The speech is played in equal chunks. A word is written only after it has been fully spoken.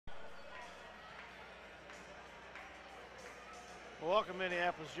Welcome,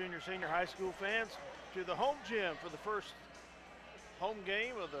 Minneapolis junior, senior high school fans, to the home gym for the first home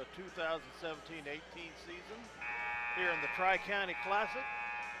game of the 2017-18 season here in the Tri-County Classic.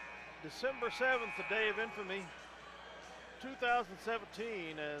 December 7th, the day of infamy,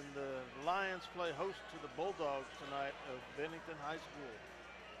 2017, and the Lions play host to the Bulldogs tonight of Bennington High School.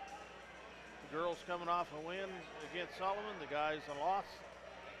 The girls coming off a win against Solomon, the guys a loss.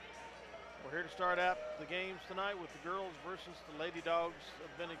 We're here to start out the games tonight with the girls versus the Lady Dogs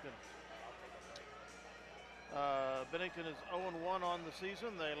of Bennington. Bennington is 0-1 on the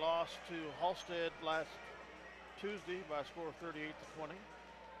season. They lost to Halstead last Tuesday by a score of 38-20,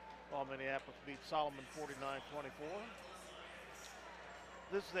 while Minneapolis beat Solomon 49-24.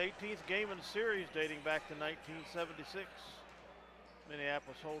 This is the 18th game in the series dating back to 1976.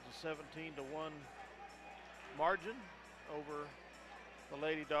 Minneapolis holds a 17-1 margin over the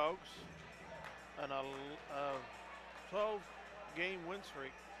Lady Dogs and a 12-game win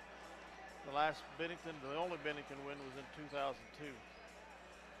streak. The last Bennington, the only Bennington win was in 2002.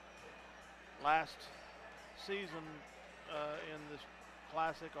 Last season in this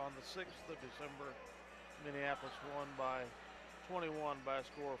classic on the 6th of December, Minneapolis won by 21 by a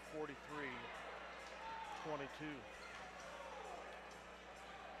score of 43-22.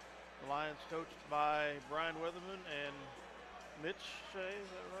 The Lions coached by Brian Weatherman and Mitch Shea, is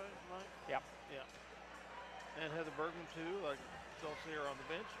that right, Mike? Yep. Yeah. And Heather Bergman too, I still see her on the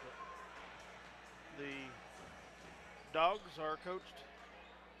bench. But the Dogs are coached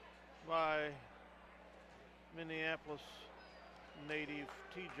by Minneapolis native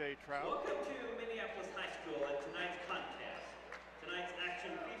TJ Trout. Welcome to Minneapolis High School and tonight's contest. Tonight's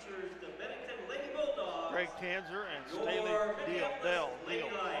action features the Bennington Lady Bulldogs, Greg Tanzer and Staley Dale.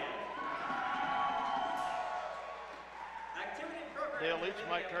 Dale Leach,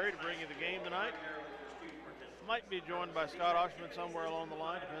 Mike Terry to bring you the game tonight. Might be joined by Scott Oshman somewhere along the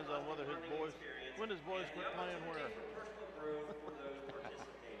line. Depends on whether his boys, when his boys quit playing where.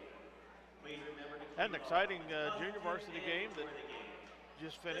 And an exciting junior varsity game that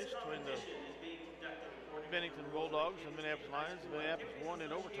just finished between the Bennington Bulldogs and Minneapolis Lions. Minneapolis won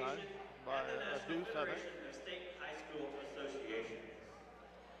in overtime by a deuce, I think.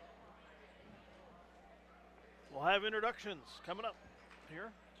 We'll have introductions coming up here.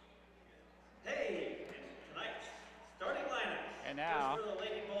 Hey, tonight's starting lineup. And now, the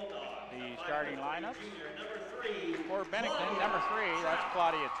Lady Bulldogs, the starting lineup for Bennington. Claudia. Number 3, that's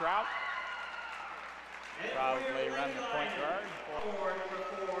Claudia Trout. Probably run the point guard.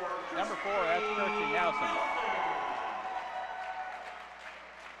 Number 4, that's Kirsty Nelson.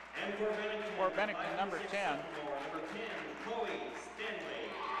 And for Bennington, number 10,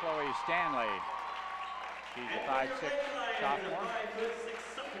 Chloe Stanley. She's a 5'6" sophomore.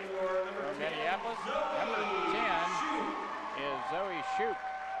 From Minneapolis, number 10 is Zoe Shoup.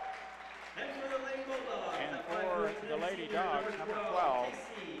 And for the Lady Dogs, number 12,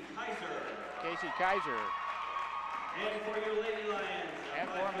 Casey Kaiser. And for your Lady Lions. And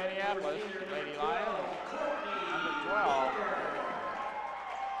for Minneapolis, Lady Lions, number 12,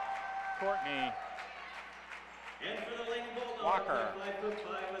 Courtney and for the Lady Bulldogs, Walker. 5'5",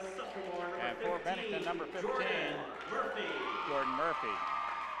 a sophomore, number And for 15, Bennington, number 15, Jordan Murphy.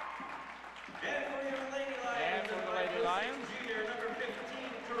 And for your Lady Lions, And for the Lady Lions, junior, number 15,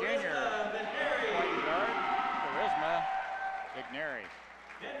 junior, point guard, Charisma Vigneri.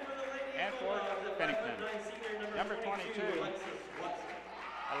 And for Bennington, number 22,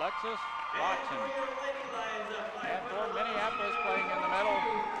 Alexis Watson. And for Minneapolis, playing in the middle,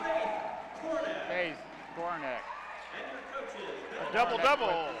 Faith Kornick. A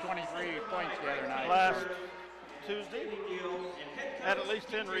double-double. 23 points the other night. Last Tuesday, had at least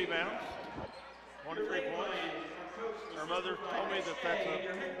 10 rebounds, 23 points. Her mother told me that that's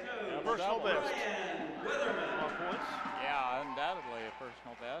a personal best on points. Yeah, undoubtedly a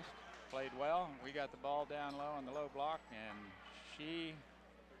personal best. Played well. We got the ball down low on the low block, and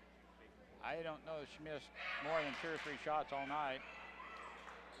I don't know if she missed more than 2 or 3 shots all night.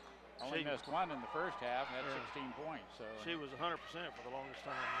 Only missed 1 in the first half, and had 16 points. So she was 100% for the longest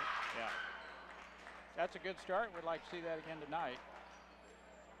time. Yeah. That's a good start. We'd like to see that again tonight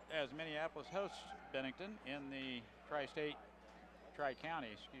as Minneapolis hosts Bennington in the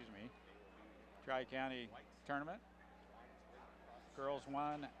Tri-County tournament. Girls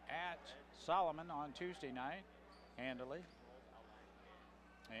won at Solomon on Tuesday night, handily.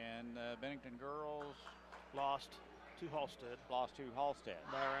 And Bennington girls lost to Halstead. By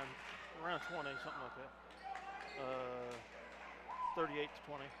around 20, something like that.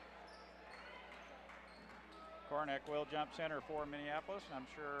 38-20. Kornick will jump center for Minneapolis, and I'm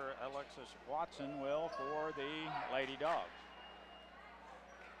sure Alexis Watson will for the Lady Dogs.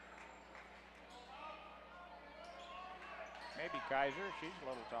 Maybe Kaiser. She's a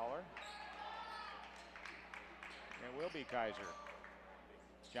little taller. It will be Kaiser.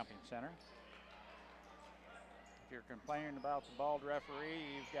 Jumping center. If you're complaining about the bald referee,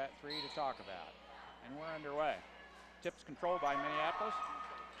 you've got 3 to talk about. And we're underway. Tips controlled by Minneapolis.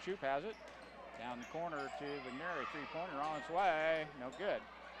 Shoop has it. Down the corner to Vigneri. 3-pointer on its way. No good.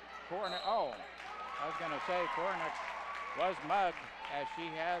 Kornick. Oh, I was going to say Kornick was mugged as she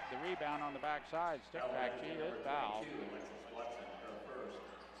had the rebound on the backside. Stick back. She is fouled.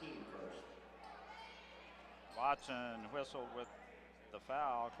 Watson whistled with the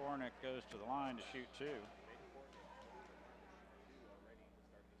foul. Kornick goes to the line to shoot 2.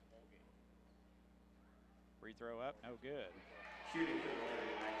 Free throw up, no good. Shooting for the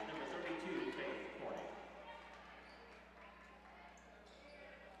Lady Knights, number 32, Faith Tourney.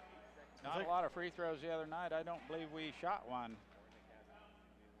 Not a lot of free throws the other night. I don't believe we shot one.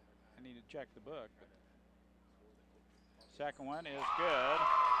 I need to check the book. But second one is good.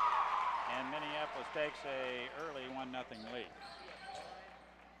 And Minneapolis takes a early 1-0 lead.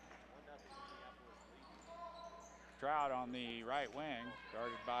 Trout on the right wing,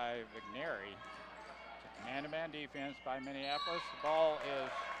 guarded by Vigneri. Man-to-man defense by Minneapolis. The ball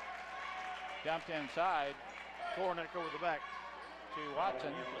is dumped inside. Kornick over the back to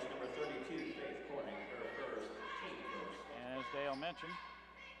Watson. Number 32, Faith Kornick, her first, team first. And as Dale mentioned,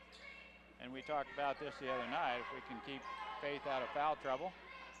 and we talked about this the other night, if we can keep Faith out of foul trouble,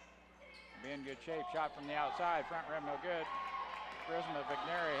 be in good shape. Shot from the outside, front rim no good. Charisma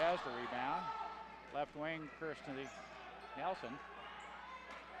Vigneri has the rebound. Left wing, Kirsty Nelson.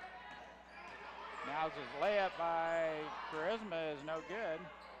 Now's his layup by Charisma is no good.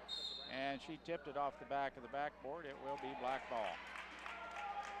 And she tipped it off the back of the backboard. It will be black ball.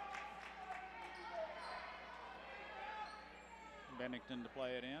 Bennington to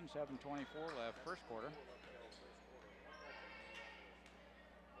play it in. 7:24 left, first quarter.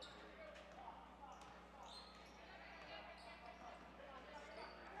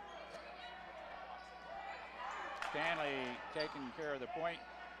 Stanley taking care of the point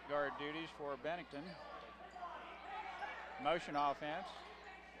guard duties for Bennington. Motion offense.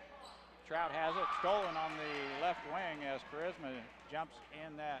 Trout has it, stolen on the left wing as Charisma jumps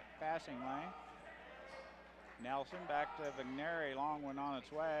in that passing lane. Nelson back to Vigneri, long one on its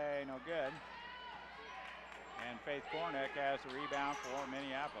way, no good. And Faith Kornick has the rebound for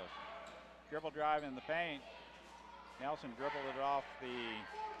Minneapolis. Dribble drive in the paint. Nelson dribbled it off the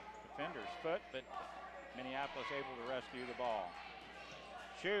defender's foot, but Minneapolis able to rescue the ball.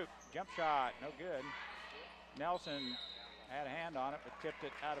 Shoot, jump shot, no good. Nelson had a hand on it, but tipped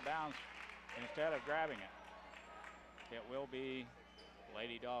it out of bounds instead of grabbing it. It will be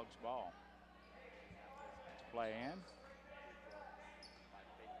Lady Dogs ball. To play in.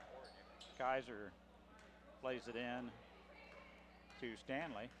 Kaiser plays it in to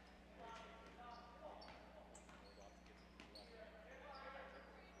Stanley.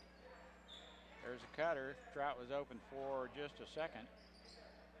 There's a cutter. Trout was open for just a second.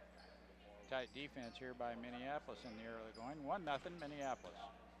 Tight defense here by Minneapolis in the early going. 1-0 Minneapolis.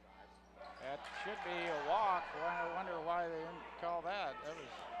 That should be a walk. Well, I wonder why they didn't call that. That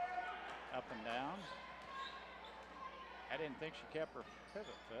was up and down. I didn't think she kept her pivot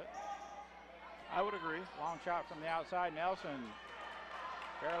foot. I would agree. Long shot from the outside. Nelson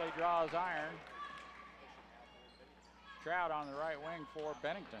barely draws iron. Trout on the right wing for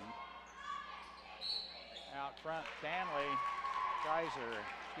Bennington. Out front, Stanley, Kaiser,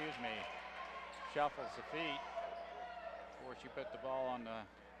 shuffles the feet before she put the ball on the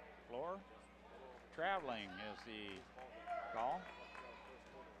floor. Traveling is the call.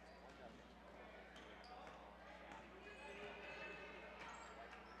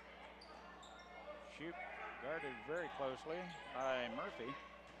 Shoot guarded very closely by Murphy.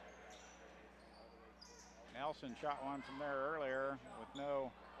 Nelson shot one from there earlier with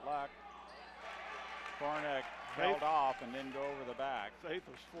no luck. Kornick held off and didn't go over the back. Faith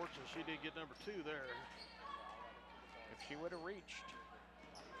was fortunate she did get number 2 there. If she would have reached,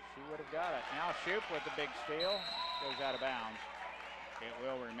 she would have got it. Now Shoop with the big steal, goes out of bounds. It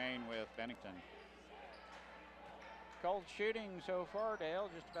will remain with Bennington. Cold shooting so far, Dale,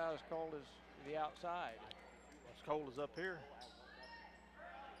 just about as cold as the outside. As cold as up here.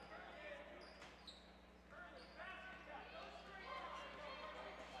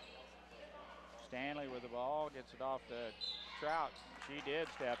 Stanley with the ball, gets it off to Trout. She did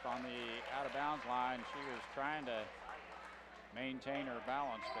step on the out of bounds line. She was trying to maintain her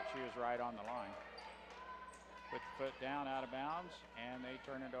balance, but she was right on the line. Put the foot down out of bounds, and they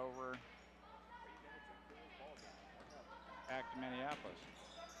turn it over back to Minneapolis.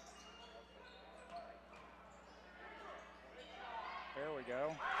 There we go.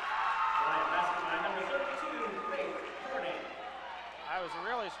 Number 32, Faith Tourney. I was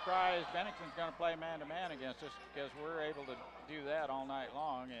really surprised Bennington's going to play man-to-man against us because we're able to do that all night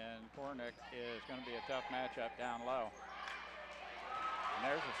long, and Tourney is going to be a tough matchup down low. And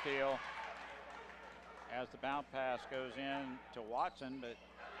there's a steal as the bounce pass goes in to Watson, but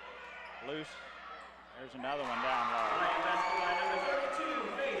loose. There's another one down low. Number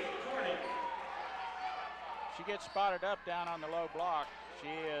 32, Faith Tourney. She gets spotted up down on the low block.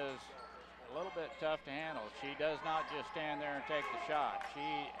 She is a little bit tough to handle. She does not just stand there and take the shot. She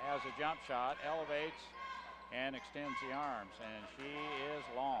has a jump shot, elevates, and extends the arms, and she is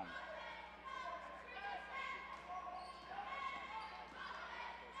long.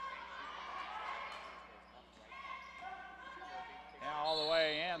 Now all the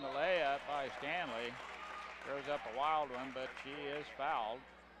way in, the layup by Stanley. Throws up a wild one, but she is fouled.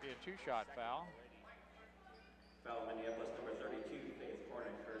 Be a two-shot foul. Foul Minneapolis, number 32, Faith Tourney,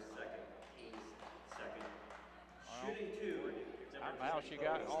 her second, King's second. Shooting two. I don't know how she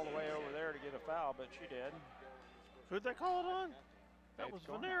got all the way over there to get a foul, but she did. Who'd they call it on? That Faith was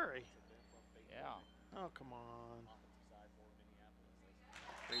Tourney. Veneri. Yeah. Oh, come on.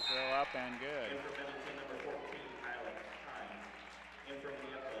 Free throw up and good. In for Bennington, number 14, Kyla Hines. In for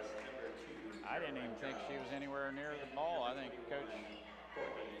Minneapolis, number 2. I didn't even think she was anywhere near the ball. I think Coach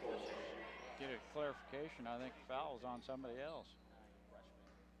get a clarification. I think the foul was on somebody else.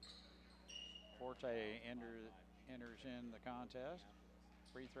 Forte enters in the contest.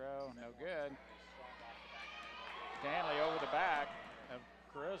 Free throw, no good. Stanley over the back of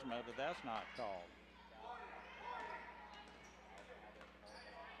Charisma, but that's not called.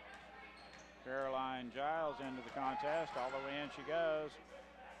 Caroline Giles into the contest. All the way in she goes.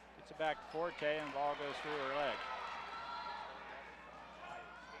 Gets it back to Forte, and the ball goes through her leg.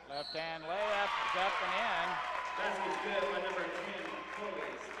 Left-hand layup is up and in. Basket's good by number 10,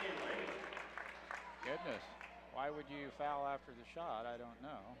 Chloe Stanley. Goodness. Why would you foul after the shot? I don't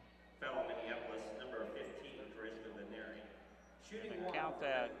know. Foul Minneapolis, number 15, Charisma Veneri. Shooting one Count for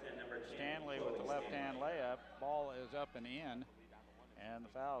that. Bennington, number 10, Stanley with the Chloe left-hand Stanley. layup. Ball is up and in. And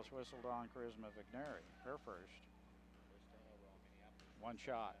the foul is whistled on Charisma Vigneri, her first. One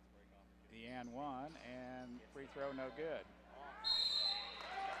shot. The and one, and free throw no good.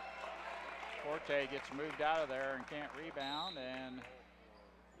 Forte gets moved out of there and can't rebound, and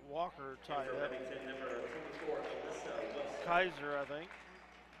Walker tied For up. Bennington, number 24, Alyssa Wilson. Kaiser, I think.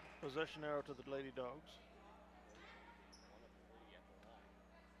 Possession arrow to the Lady Dogs.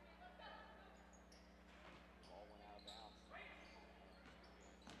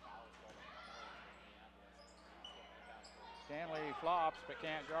 Stanley flops but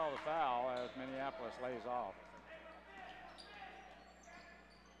can't draw the foul as Minneapolis lays off.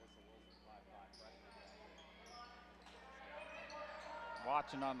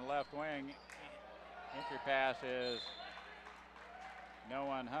 Watson on the left wing. Entry pass is no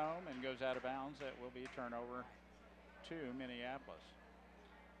one home and goes out of bounds. That will be a turnover to Minneapolis.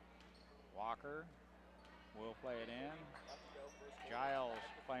 Walker will play it in. Giles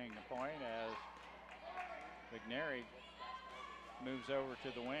playing the point as Vigneri moves over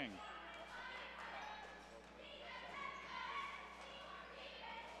to the wing.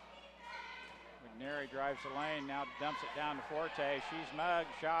 Vigneri drives the lane, now dumps it down to Forte. She's mugged,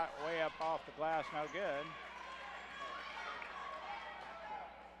 shot way up off the glass, no good.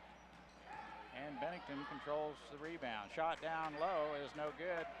 And Bennington controls the rebound. Shot down low is no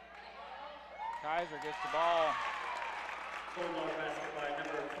good. Kaiser gets the ball. Full ball basket by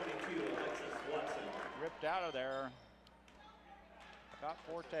number 22, Alexis Watson. Ripped out of there. I thought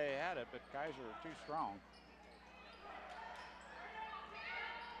Forte had it, but Kaiser too strong.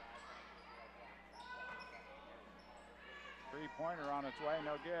 Three-pointer on its way,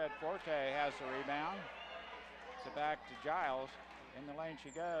 no good. Forte has the rebound. It's it back to Giles. In the lane she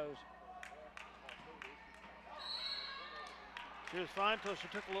goes. She was fine until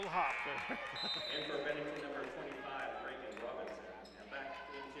she took a little hop there. And for Bennington, number 25, Reagan Robinson. And back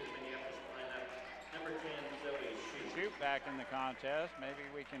into the Minneapolis lineup, number 10, Zoe Shute. Shoot back in the contest. Maybe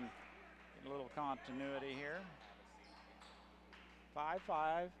we can get a little continuity here.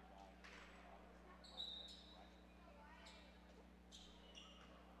 5-5.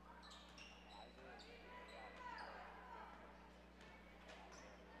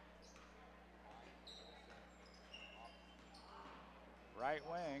 Right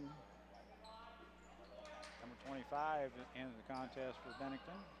wing, number 25 into the contest for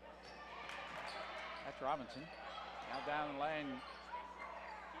Bennington. That's Robinson. Now down the lane,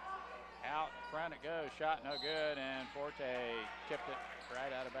 out front it goes, shot no good, and Forte tipped it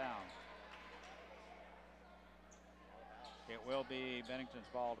right out of bounds. It will be Bennington's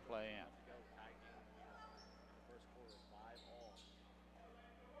ball to play in.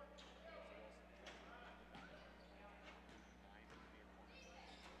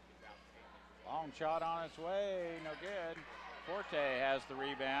 Long shot on its way, no good. Forte has the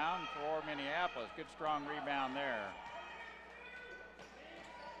rebound for Minneapolis. Good strong rebound there.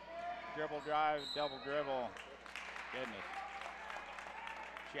 Dribble drive, double dribble. Goodness.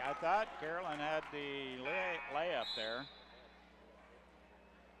 I thought Carolyn had the layup there.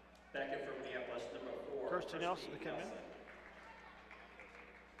 Back in for Minneapolis, number 4. Kirsty Nelson to come in.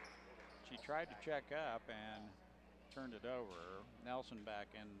 She tried to check up and turned it over. Nelson back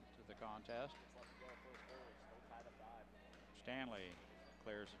into the contest. Stanley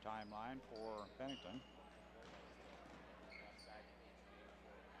clears the timeline for Bennington.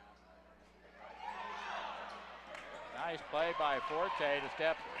 Nice play by Forte to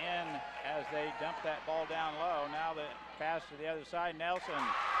step in as they dump that ball down low. Now the pass to the other side, Nelson.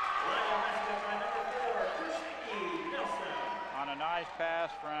 On a nice pass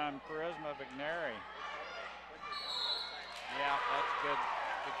from Charisma Vigneri. Yeah, that's good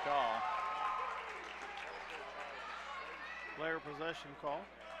call. Player possession call.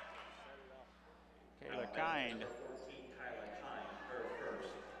 Kayla Kind.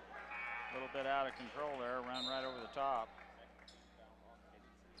 A little bit out of control there, run right over the top.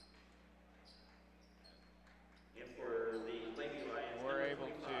 And for the Lady Lions, we're able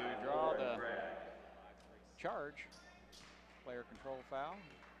to draw the charge. Player control foul.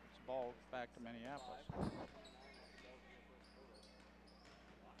 It's the ball back to Minneapolis.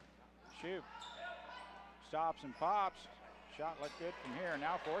 Shoot. Stops and pops. Shot looked good from here.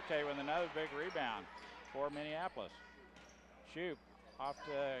 Now Forte with another big rebound for Minneapolis. Shoot. Off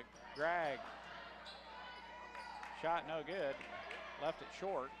to Greg. Shot no good. Left it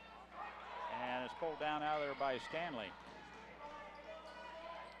short. And it's pulled down out of there by Stanley.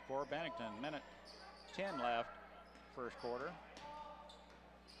 For Bennington. Minute 10 left. First quarter.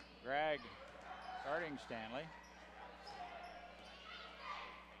 Greg guarding Stanley.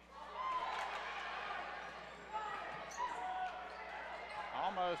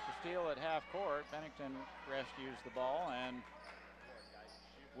 Almost a steal at half court. Bennington rescues the ball and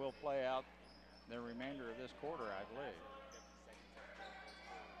will play out the remainder of this quarter, I believe.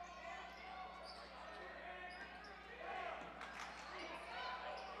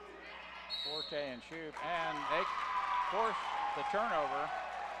 Forte and Shoup, and they force the turnover.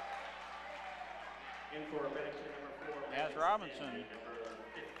 In for Bennington, number 4. As Robinson Number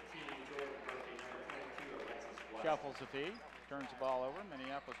 15, Jordan Murphy. Number 22, Alexis White. shuffles the feet, turns the ball over.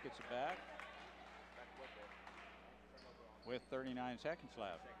 Minneapolis gets it back with 39 seconds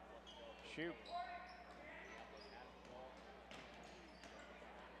left. Shoot.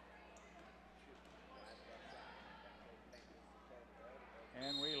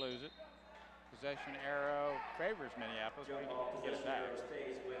 And we lose it. Possession arrow favors Minneapolis. We can get it back.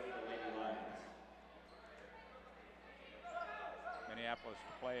 Stays with the Lady Lions. Minneapolis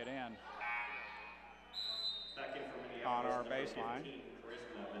to play it in Back in for Minneapolis, on our number baseline. 15,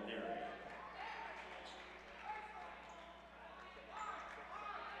 Charisma Vigneri.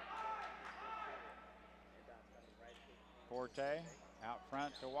 Forte out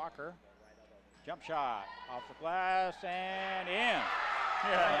front to Walker. Jump shot off the glass and in.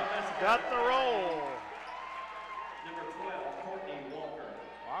 Yeah, got the roll. Number 12, Courtney Walker.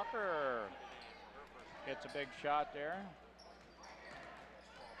 Walker gets a big shot there.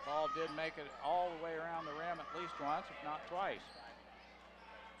 Ball did make it all the way around the rim at least once, if not twice.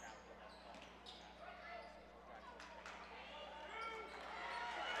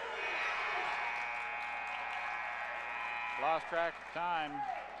 Lost track of time.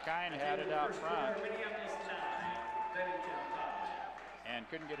 Kind had it out front Minneapolis 9, Bennington 5. and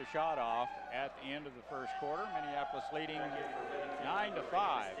couldn't get a shot off at the end of the first quarter. Minneapolis leading 9-5.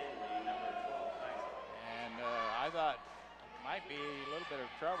 And I thought might be a little bit of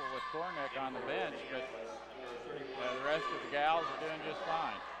trouble with Kornick on the bench, but the rest of the gals are doing just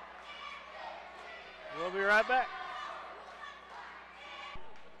fine. We'll be right back.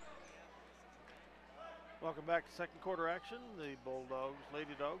 Welcome back to second quarter action. The Bulldogs,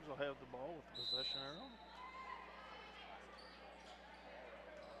 Lady Dogs will have the ball with the possession arrow.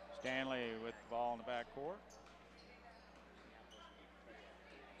 Stanley with the ball in the back court.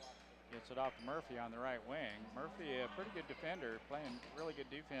 Gets it off to Murphy on the right wing. Murphy, a pretty good defender, playing really good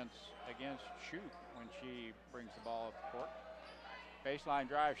defense against Shoup when she brings the ball up the court. Baseline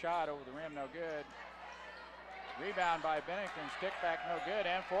drive shot over the rim, no good. Rebound by Bennington, stick back, no good,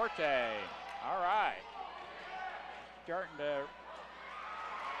 and Forte. All right. Starting to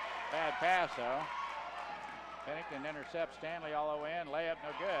bad pass though. Bennington intercepts Stanley all the way in. Layup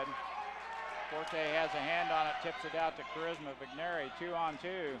no good. Forte has a hand on it, tips it out to Charisma Vigneri.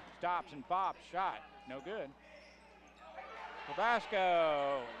 2-on-2. Stops and pops. Shot. No good.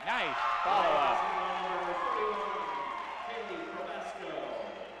 Probasco. Nice follow-up.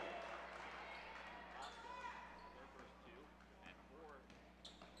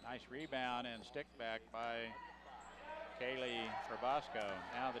 Nice rebound and stick back by Kaylee Probasco.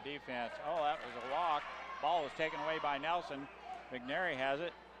 Now the defense. Oh, that was a walk. Ball was taken away by Nelson. Vigneri has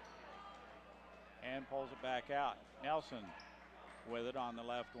it and pulls it back out. Nelson with it on the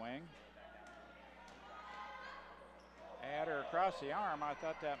left wing. Had her across the arm. I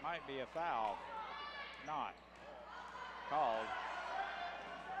thought that might be a foul. Not called.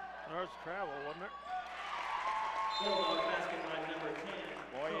 There's travel, wasn't it? Basket line number 10.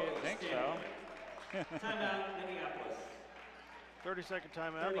 Boy, you'd think so. Timeout, Minneapolis. 30-second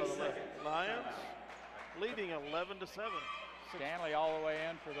timeout by the Lions, leading 11-7. Stanley all the way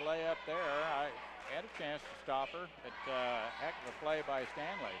in for the layup there. I had a chance to stop her, but heck of a play by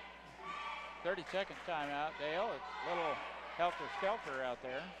Stanley. 30-second timeout, Dale. It's a little helter-skelter out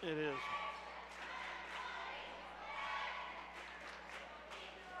there. It is.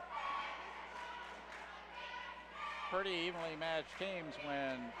 Pretty evenly matched teams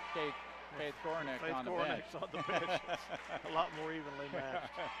when Faith Kornick on the bench. On the bench. A lot more evenly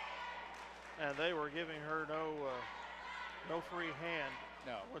matched. And they were giving her no free hand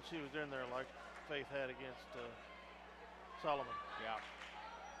when she was in there like Faith had against Solomon. Yeah.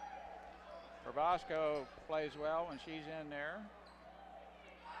 Probasco plays well when she's in there.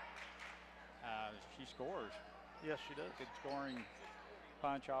 She scores. Yes, she does. Good scoring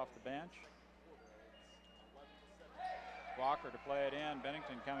punch off the bench. Walker to play it in.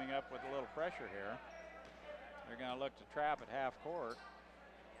 Bennington coming up with a little pressure here. They're going to look to trap at half court.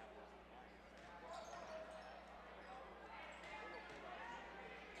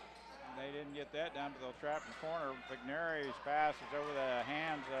 They didn't get that done, but they'll trap in the corner. Vigneri's pass is over the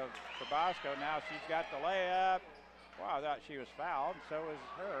hands of Probasco. Now she's got the layup. Wow, I thought she was fouled. So is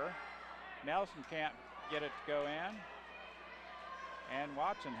her. Nelson can't get it to go in. And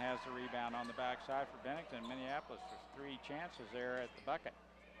Watson has the rebound on the backside for Bennington. Minneapolis with 3 chances there at the bucket.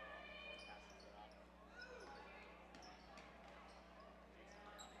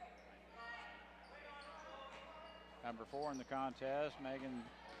 Number 4 in the contest, Megan.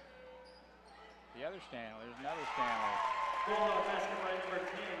 The other Stanley. There's another Stanley. Basket by number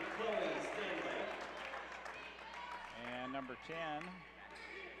 10, Chloe Stanley. And number 10,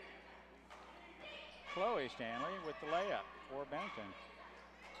 Chloe Stanley with the layup for Bennington.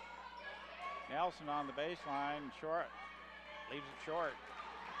 Nelson on the baseline, short, leaves it short.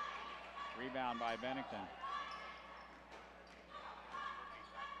 Rebound by Bennington.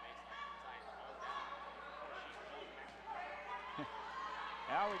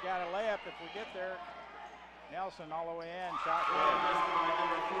 Now we got a layup if we get there. Nelson all the way in, shot good.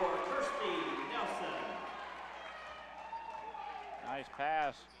 Number 4, Kirsty Nelson. Nice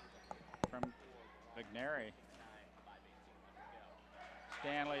pass from Vigneri.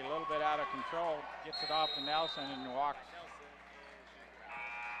 Stanley a little bit out of control, gets it off to Nelson and walks.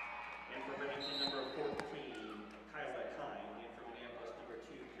 And for Bennington, number 14, Kyla Kine. And for Minneapolis, number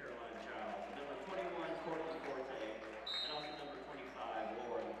 2, Caroline Giles. Number 21, Courtney Forte. And also number 25,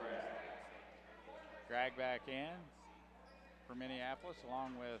 Lauren Bragg. Drag back in for Minneapolis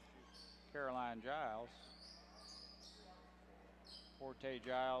along with Caroline Giles. Forte,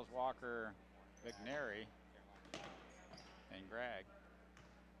 Giles, Walker, Vigneri, and Gregg.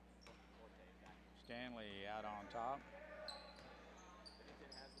 Stanley out on top.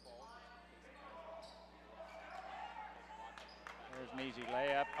 There's an easy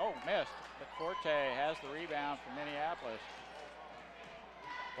layup. Oh, missed. But Forte has the rebound for Minneapolis.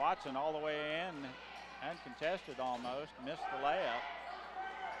 Watson all the way in, uncontested almost, missed the layup.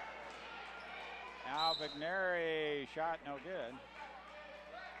 Now Vigneri shot no good.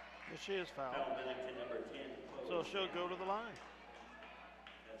 She is fouled. Bennington, number 10, So she'll go to the line.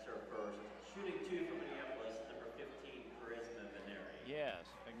 That's her first. Shooting 2 for Minneapolis, number 15, Charisma Vigneri. Yes,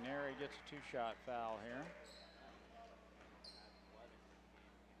 Vigneri gets a 2-shot foul here.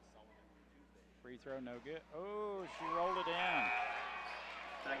 Free throw no good. Oh, she rolled it in.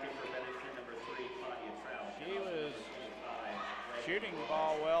 Second for Bennington, number 3, Claudia Trout. She was shooting the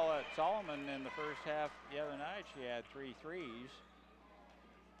ball well at Solomon in the first half the other night. She had 3 threes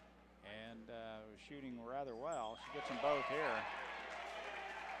and was shooting rather well. She gets them both here.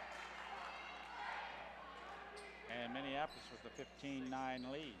 And Minneapolis with the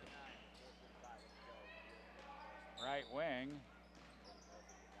 15-9 lead. Right wing.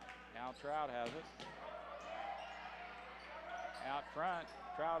 Now Trout has it. Out front,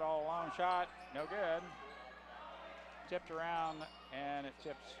 Trout all alone, shot, no good. Tipped around, and it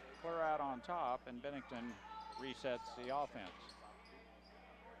tips clear out on top, and Bennington resets the offense.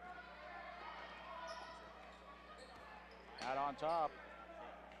 Out on top,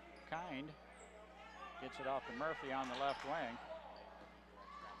 Kind gets it off to Murphy on the left wing.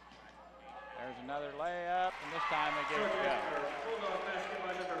 There's another layup, and this time they get it to go. Bulldog basket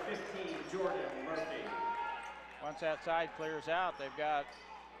by number 15, Jordan Murphy. Once that side clears out, they've got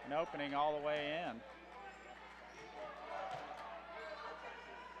an opening all the way in.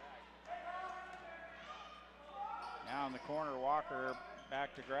 Now in the corner, Walker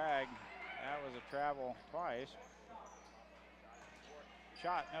back to Gregg. That was a travel twice.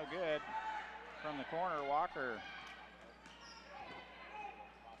 Shot no good from the corner, Walker.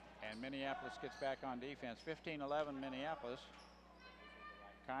 And Minneapolis gets back on defense. 15-11 Minneapolis.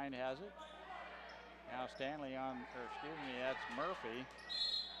 Kind has it. Now Stanley on, or excuse me, that's Murphy.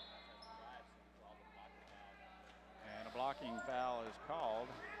 And a blocking foul is called.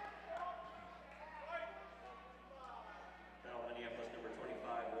 Now Minneapolis number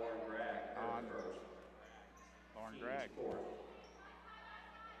 25, Lauren Gregg. On first. Lauren Gregg.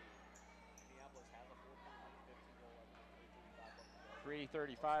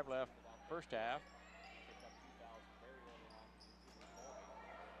 3:35 left first half.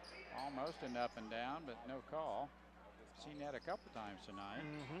 Almost an up and down, but no call. Seen that a couple times tonight.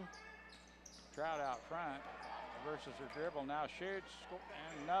 Trout out front versus her dribble. Now shoots,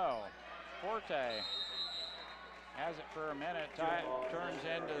 and no. Forte has it for a minute, turns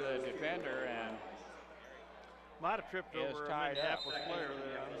into the defender, and might have tripped over a Minneapolis player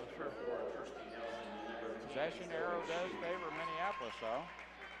there, I'm not sure. Possession arrow does favor Minneapolis, though.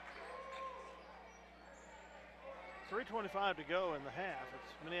 3:25 to go in the half.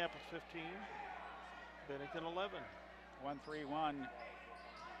 It's Minneapolis 15, Bennington 11. 1-3-1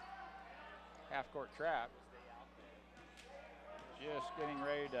 half-court trap. Just getting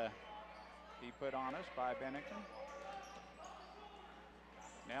ready to be put on us by Bennington.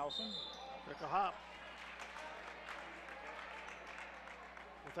 Nelson. Took a hop.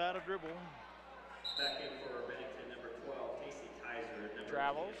 Without a dribble. Back in for Bennington, number 12, Casey Kaiser. Number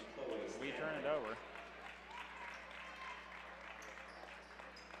Travels. 10, Chloe We Stanley. turn it over.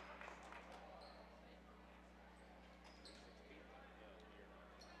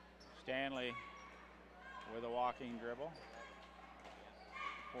 Stanley with a walking dribble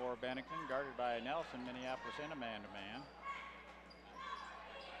for Bennington, guarded by Nelson. Minneapolis in a man-to-man.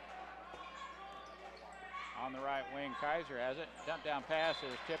 On the right wing, Kaiser has it. Dump down pass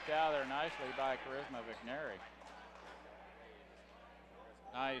is tipped out there nicely by Charisma Vigneri.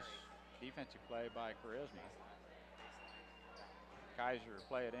 Nice defensive play by Charisma. Kaiser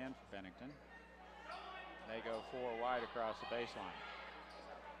play it in for Bennington. They go 4 wide across the baseline.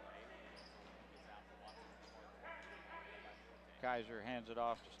 Kaiser hands it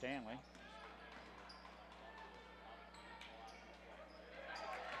off to Stanley.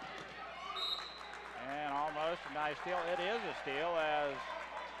 And almost a nice steal. It is a steal, as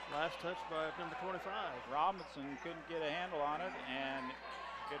last touch by number 25. Robinson couldn't get a handle on it, and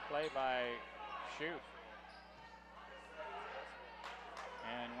good play by Shoup.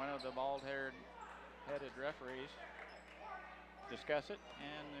 And one of the bald-headed referees discuss it,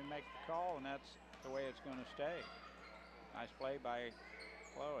 and they make the call, and that's the way it's going to stay. Nice play by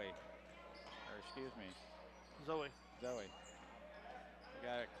Chloe, or excuse me, Zoe. We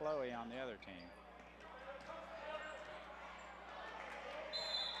got Chloe on the other team.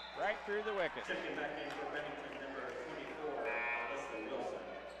 Right through the wicket. Checking back in for Bennington, number 24, Alyssa Wilson.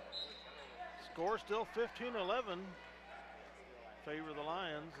 Score still 15-11. Favor the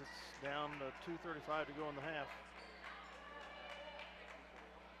Lions. It's down to 2:35 to go in the half.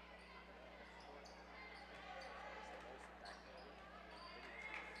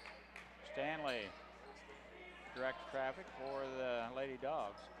 Stanley directs traffic for the Lady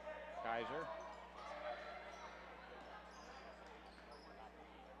Dogs. Kaiser.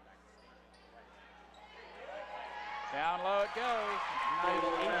 Down low it goes. Nice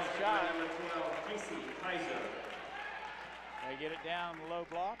easy shot. Number 12, Casey Kaiser. They get it down the low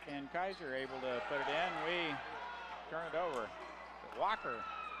block, and Kaiser able to put it in. We turn it over. Walker,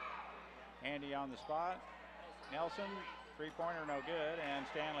 handy on the spot. Nelson, three-pointer no good, and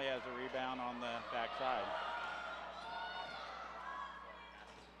Stanley has a rebound on the backside.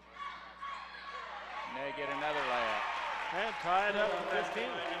 And they get another layup. And tied up at 15.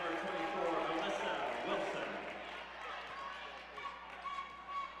 Number 24, Alyssa Wilson.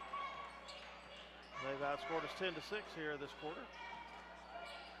 They've outscored us 10-6 here this quarter.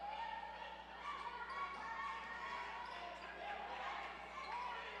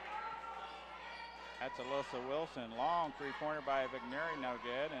 That's Alyssa Wilson. Long three-pointer by Vigneri, no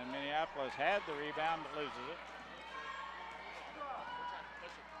good. And Minneapolis had the rebound but loses it.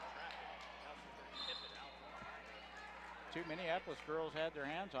 Two Minneapolis girls had their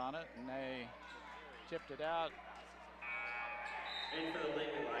hands on it and they tipped it out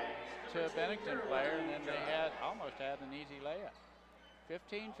to a Bennington player, and then they almost had an easy layup.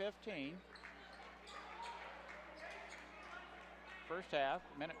 15-15. First half,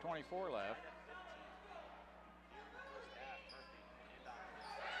 minute 24 left.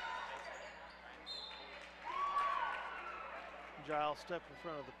 Giles stepped in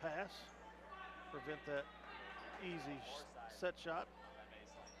front of the pass, prevent that easy set shot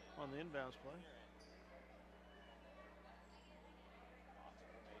on the inbounds play.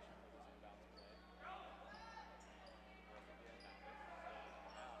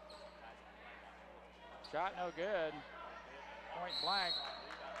 Shot no good. Point blank.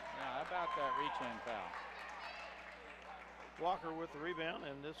 Yeah, how about that reach-in foul? Walker with the rebound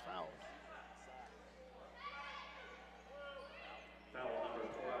and is fouled. Foul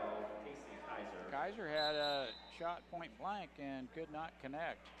number 12, Casey Kaiser. Kaiser had a shot point blank and could not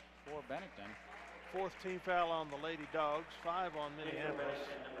connect for Bennington. Fourth team foul on the Lady Dogs, 5 on Minneapolis.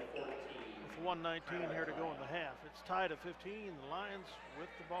 Number 14. With 1:19 here to go in the half. It's tied at 15, the Lions with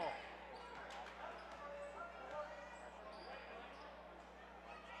the ball.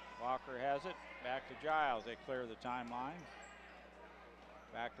 Walker has it, back to Giles. They clear the timeline.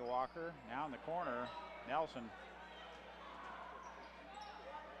 Back to Walker, now in the corner, Nelson.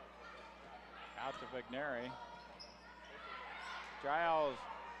 Out to Vigneri. Giles,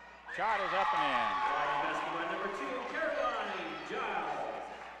 shot is up and in. Basketball number 2, Caroline Giles.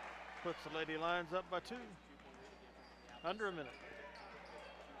 Puts the Lady Lions up by 2. Under a minute.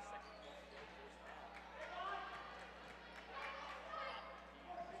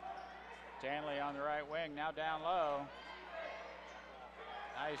 Stanley on the right wing, now down low.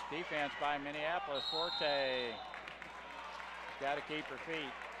 Nice defense by Minneapolis. Forte got to keep her feet.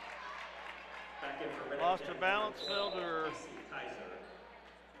 Back in for Lost her balance, fell to her Casey Kaiser.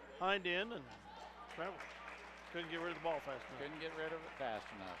 hind end and traveled. Couldn't get rid of the ball fast enough. Couldn't get rid of it fast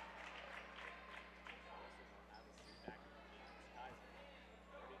enough.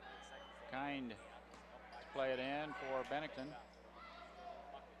 Kind to play it in for Bennington.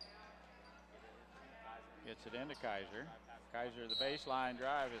 Gets it into Kaiser. Kaiser, the baseline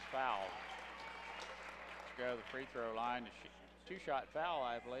drive is fouled. Let's go to the free throw line. Two-shot foul,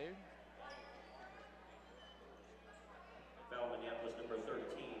 I believe. Foul Minneapolis number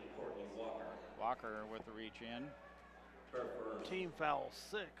 13, Courtney Walker. Walker with the reach in. Her first. Team foul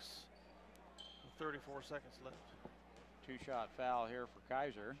 6. With 34 seconds left. Two-shot foul here for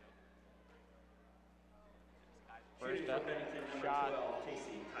Kaiser. First Shooting up for Bennington, number shot, 12,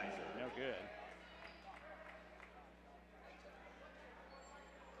 Casey Kaiser. no good.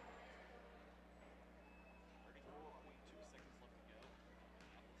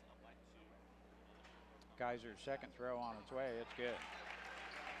 Kaiser's second throw on its way. It's good.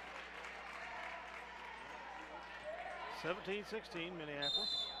 17-16,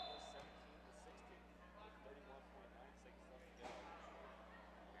 Minneapolis.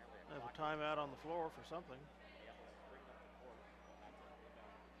 They have a timeout on the floor for something.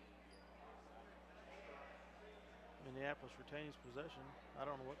 Minneapolis retains possession. I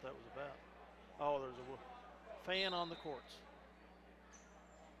don't know what that was about. Oh, there's a fan on the courts.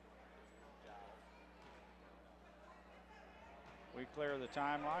 We clear the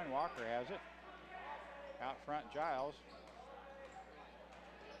timeline. Walker has it. Out front, Giles.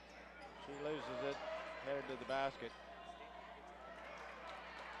 She loses it, headed to the basket.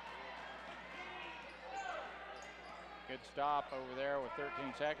 Good stop over there with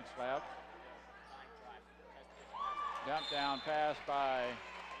 13 seconds left. Dump down pass by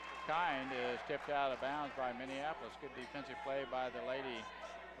Kind is tipped out of bounds by Minneapolis. Good defensive play by the Lady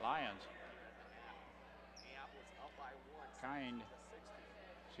Lions. Kind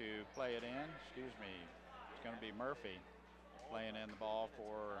to play it in. Excuse me. It's going to be Murphy playing in the ball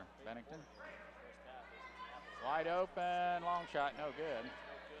for Bennington. Wide open, long shot, no good.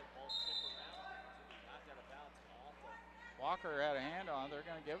 Walker had a hand on it. They're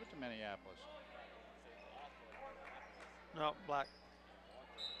going to give it to Minneapolis. No, black.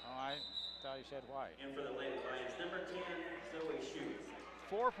 Oh, I thought you said white. And for the Lady Lions, number 10, Zoe Schutz.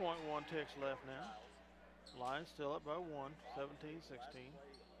 4.1 ticks left now. Lions still up by 1, 17-16.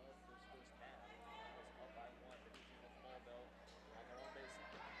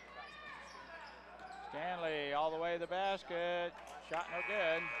 Stanley all the way to the basket. Shot no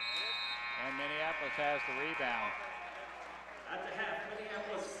good. And Minneapolis has the rebound. At the half,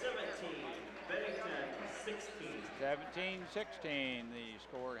 Minneapolis 17, Bennington 16. 17-16 the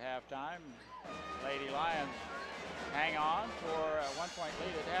score at halftime. Lady Lions hang on for a 1-point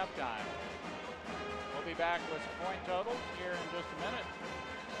lead at halftime. We'll be back with some point totals here in just a minute.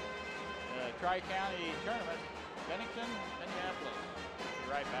 The Tri-County Tournament, Bennington, Minneapolis. Be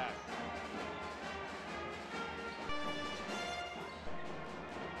right back.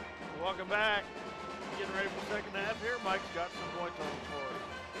 Welcome back. Getting ready for the second half here. Mike's got some point totals for us.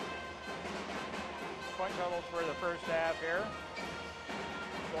 Point totals for the first half here.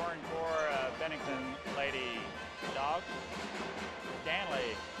 Scoring for Bennington Lady Dogs.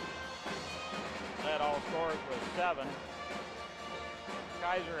 Stanley led all scores with 7.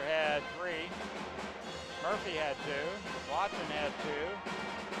 Kaiser had 3. Murphy had 2. Watson had 2.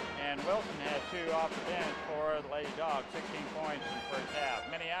 And Wilson had 2 off the bench for the Lady Dogs. 16 points in the first half.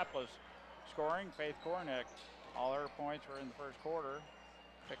 Minneapolis scoring. Faith Kornick, all her points were in the first quarter.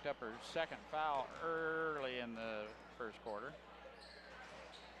 Picked up her second foul early in the first quarter.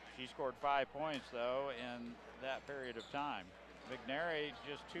 She scored 5 points, though, in that period of time. McNary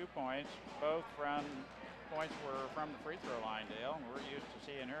just 2 points. Both points were from the free throw line, Dale, and we're used to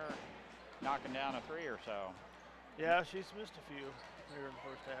seeing her knocking down a 3 or so. Yeah, she's missed a few here in the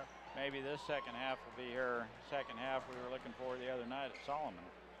first half. Maybe this second half will be her second half we were looking for the other night at Solomon.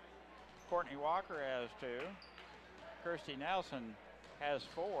 Courtney Walker has 2. Kirsty Nelson has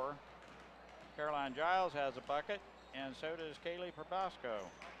 4. Caroline Giles has a bucket, and so does Kaylee Probasco.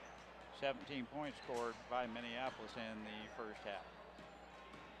 17 points scored by Minneapolis in the first half.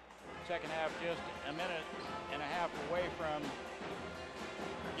 Second half just a minute and a half away from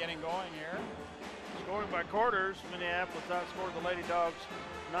getting going here. Scoring by quarters, Minneapolis outscored the Lady Dogs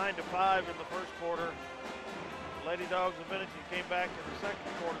 9-5 in the first quarter. The Lady Dogs of Bennington came back in the second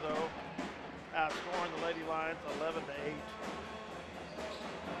quarter, though, outscoring the Lady Lions 11-8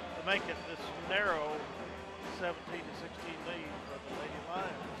 to make it this narrow 17-16 lead for the Lady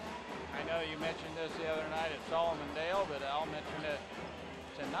Lions. I know you mentioned this the other night at Solomondale, but I'll mention it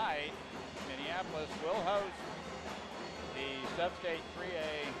tonight. Minneapolis will host the Sub-State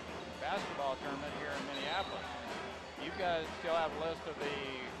 3A basketball tournament here in Minneapolis. You guys still have a list of the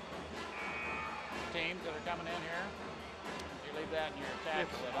teams that are coming in here? Did you leave that in your tax?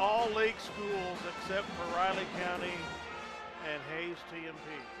 It's all league schools except for Riley County and Hayes TMP.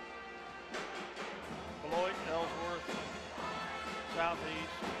 Beloit, Ellsworth,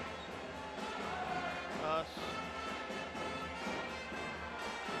 Southeast, us.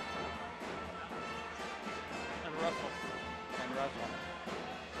 And Russell.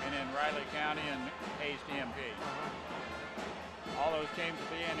 And then Riley County and Hayes TMP. All those teams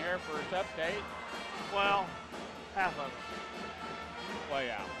will be in here for Sub-State. Well, half of it. Well,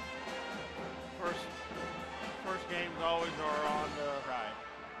 yeah. First games always are on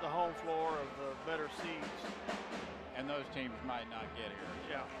the home floor of the better seeds. And those teams might not get here.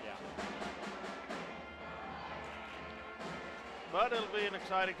 Yeah. Yeah. But it'll be an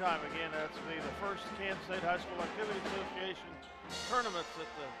exciting time. Again, that's be the first Kansas State High School Activity Association tournaments that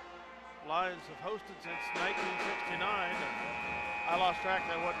the Lions have hosted since 1969. And I lost track.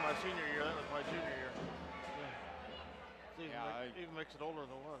 That wasn't my senior year. That was my junior year. Even makes it older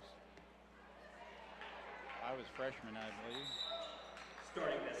than it was. I was freshman, I believe.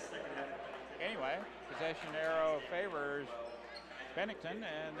 Starting this second half of Bennington. Anyway, possession arrow favors Bennington,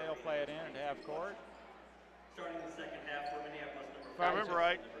 and they'll play it in at half court. Starting the second half for Minneapolis, If I remember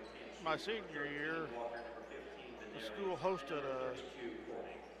right, my senior year, the school hosted a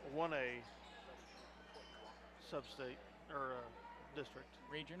 1A sub-state or a district.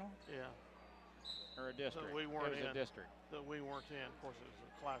 Regional? Yeah. Or a district? That we weren't it was in. a district. That we weren't in. Of course, it was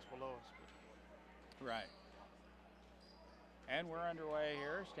a class below us. But. Right. And we're underway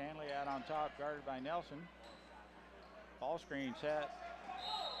here. Stanley out on top, guarded by Nelson. Ball screen set.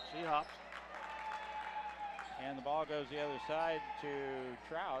 She hops. And the ball goes the other side to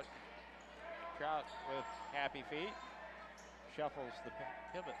Trout. Trout with happy feet. Shuffles the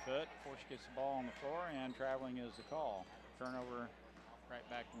pivot foot before she gets the ball on the floor, and traveling is the call. Turnover right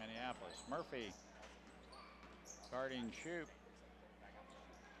back to Minneapolis. Murphy guarding Shoup.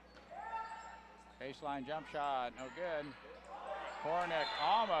 Baseline jump shot, no good. Kornick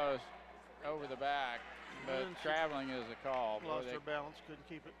almost over the back, but traveling is the call. Lost her balance, couldn't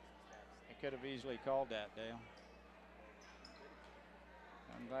keep it. They could have easily called that, Dale.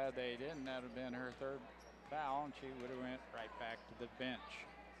 I'm glad they didn't. That would have been her third foul, and she would have went right back to the bench.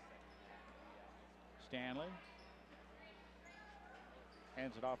 Stanley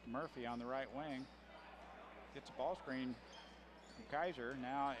hands it off to Murphy on the right wing. Gets a ball screen from Kaiser.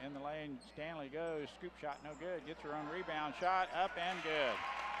 Now in the lane, Stanley goes. Scoop shot, no good. Gets her own rebound shot, up and good.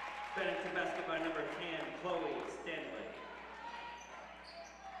 Bennington basket by number 10, Chloe Stanley.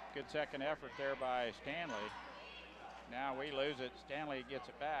 Good second effort there by Stanley. Now we lose it. Stanley gets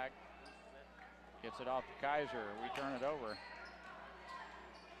it back. Gets it off to Kaiser. We turn it over.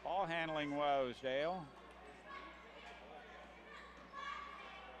 Ball handling woes, Dale.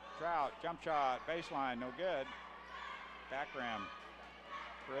 Trout, jump shot, baseline, no good. Back rim.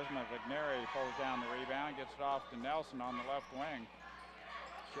 Charisma Vigneri pulls down the rebound, gets it off to Nelson on the left wing.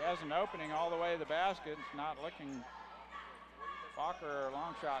 She has an opening all the way to the basket. It's not looking. Fokker,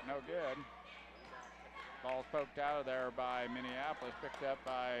 long shot, no good. Ball's poked out of there by Minneapolis, picked up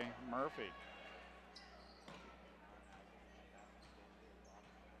by Murphy.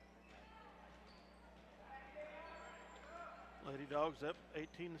 Lady Dogs up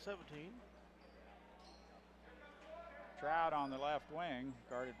 18-17. Trout on the left wing,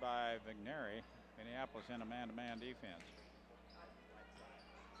 guarded by Vigneri. Minneapolis in a man-to-man defense.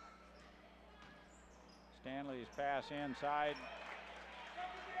 Stanley's pass inside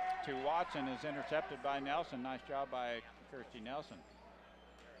to Watson is intercepted by Nelson. Nice job by Kirsty Nelson.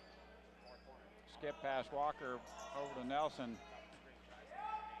 Skip past Walker over to Nelson.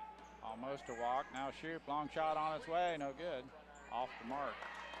 Almost a walk. Now shoot. Long shot on its way. No good. Off the mark.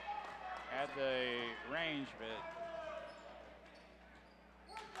 Had the range, but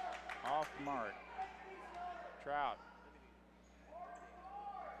off the mark. Trout.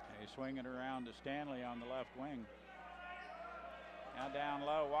 They swing it around to Stanley on the left wing. Now down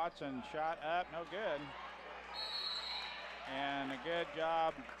low, Watson shot up, no good. And a good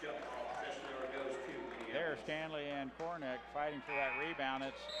job there, Stanley and Kornick fighting for that rebound.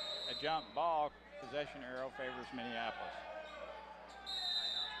 It's a jump ball. Possession arrow favors Minneapolis.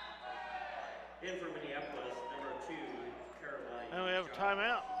 In for Minneapolis, number 2, Caroline. And we have a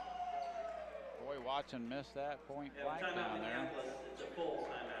timeout. Boy, Watson missed that point Yeah, blank timeout down there. Minneapolis. It's a full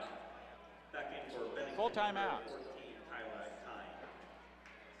timeout. Back in for Bennington. Full timeout. 14, Kyla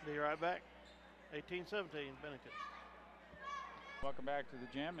Kine. Be right back. 18-17, Bennington. Welcome back to the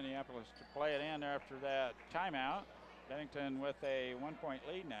gym. Minneapolis to play it in after that timeout. Bennington with a 1-point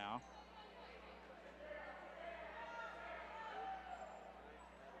lead now.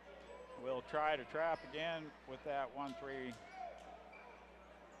 We'll try to trap again with that 1-3-1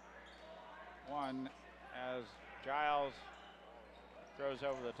 as Giles throws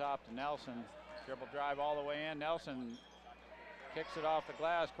over the top to Nelson. Dribble drive all the way in. Nelson kicks it off the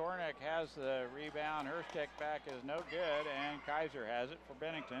glass. Kornick has the rebound. Her stick back is no good, and Kaiser has it for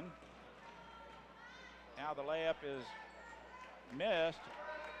Bennington. Now the layup is missed.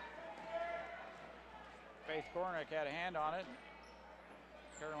 Faith Kornick had a hand on it.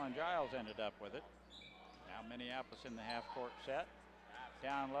 Caroline Giles ended up with it. Now Minneapolis in the half-court set.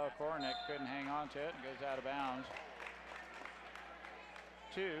 Down low, Kornick couldn't hang on to it and goes out of bounds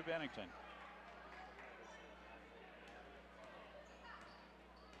to Bennington.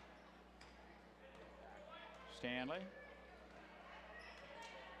 Stanley.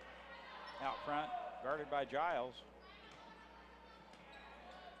 Out front, guarded by Giles.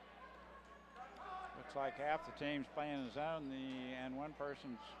 Looks like half the team's playing in the zone and one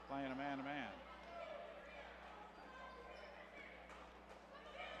person's playing a man-to-man.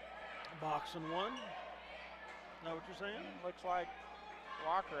 Box and one. Is that what you're saying? Looks like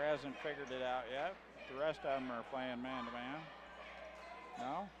Walker hasn't figured it out yet. The rest of them are playing man-to-man.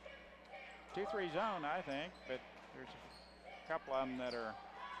 No? 2-3 zone, I think, but there's a couple of them that are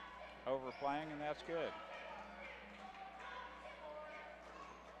overplaying, and that's good.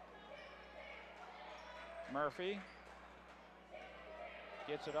 Murphy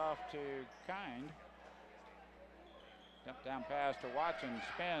gets it off to Kind. Jump down pass to Watson,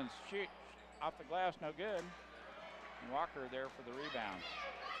 spins, shoots off the glass, no good. And Walker there for the rebound.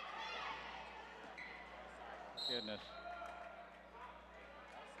 Goodness.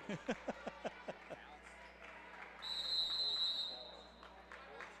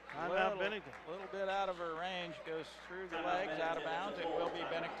 Timeout Bennington. A little bit out of her range, goes through the legs, out of bounds. It will be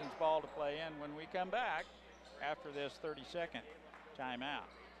Bennington's ball to play in when we come back after this 30-second timeout.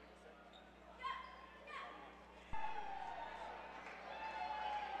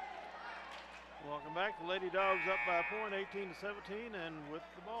 Welcome back. The Lady Dogs up by a point, 18-17, and with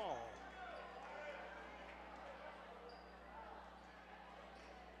the ball.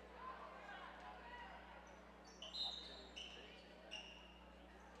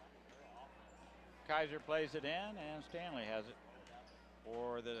 Kaiser plays it in, and Stanley has it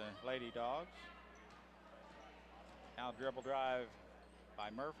for the Lady Dogs. Now dribble drive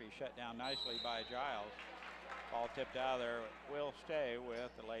by Murphy, shut down nicely by Giles. Ball tipped out of there, will stay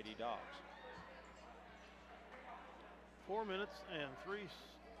with the Lady Dogs. 4 minutes and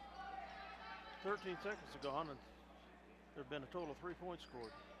 13 seconds have gone, and there have been a total of 3 points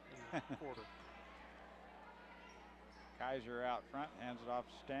scored in the quarter. Kaiser out front, hands it off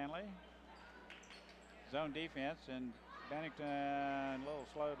to Stanley. Zone defense, and Bennington a little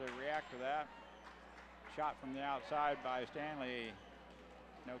slow to react to that. Shot from the outside by Stanley,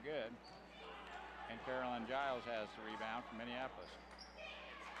 no good. And Carolyn Giles has the rebound from Minneapolis.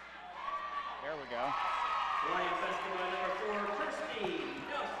 There we go. Lions basketball number 4, Kirsty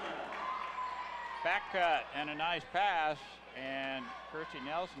Nelson. Back cut and a nice pass, and Kirsty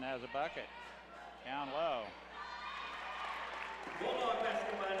Nelson has a bucket down low. Bulldog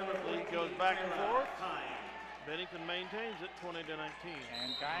basketball number 14, Lead goes back and forth. Kine. Bennington maintains it 20 to 19.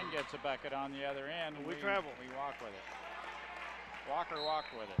 And Kine gets a bucket on the other end. We travel. We walk with it. Walker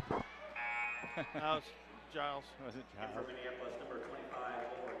walked with it. That was Giles. Was it And for Giles? Minneapolis, number 25,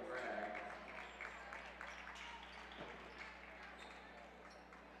 Lauren Bragg.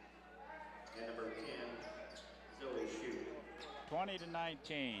 And number 10, Zoe Shute. 20 to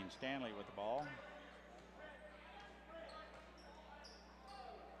 19. Stanley with the ball.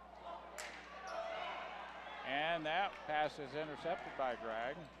 And that pass is intercepted by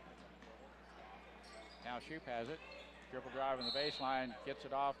Bragg. Now Shoup has it. Dribble drive in the baseline, gets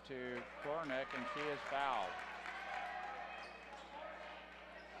it off to Kornick, and she is fouled.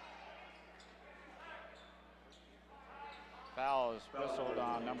 Foul is whistled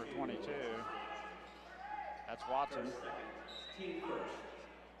on number 22. That's Watson. Team first.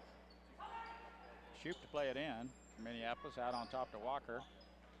 Shoup to play it in. Minneapolis out on top to Walker.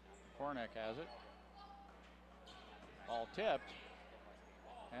 Kornick has it. Ball tipped.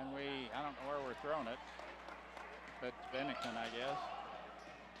 And I don't know where we're throwing it, but Bennington, I guess.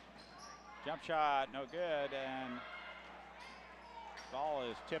 Jump shot, no good, and ball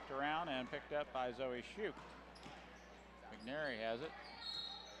is tipped around and picked up by Zoe Shoup. McNary has it.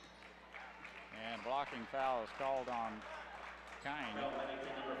 And blocking foul is called on Kine.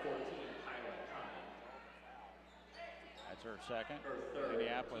 Bennington, number 14, Kyla Kine. That's her second. Her third.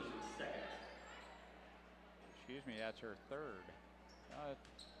 Minneapolis. Team second. Excuse me, that's her third.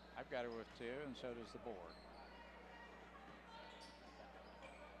 I've got her with 2, and so does the board.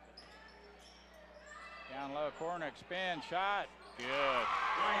 Down low, Kornick spin shot. Good.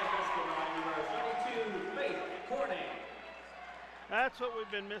 Lions basketball number 32, Faith Kornick. That's what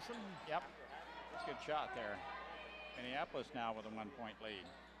we've been missing. Yep. That's a good shot there. Minneapolis now with a 1-point lead.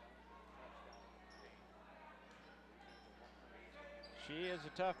 She is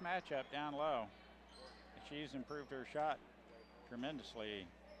a tough matchup down low. She's improved her shot tremendously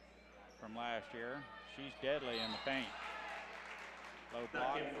from last year. She's deadly in the paint. Low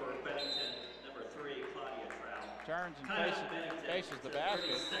block. Back in for Bennington, number 3, Claudia Trout. Turns and Timeout, faces the It's a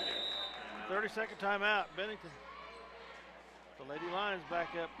basket. 30-second timeout. 30-second timeout, Bennington. The Lady Lions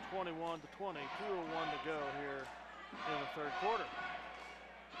back up 21 to 20. 2:01 to go here in the third quarter.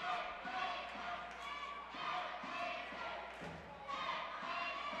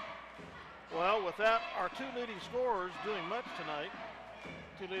 Well, without our 2 leading scorers doing much tonight,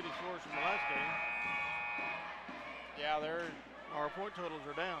 2 leading scorers from the last game, Yeah, our point totals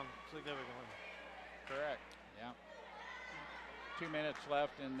are down significantly. correct. Yeah. 2 minutes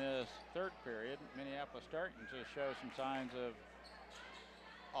left in this third period. Minneapolis starting to show some signs of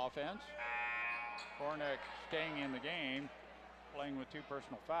offense. Kornick staying in the game, playing with 2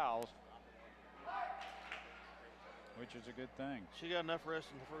 personal fouls, which is a good thing. She got enough rest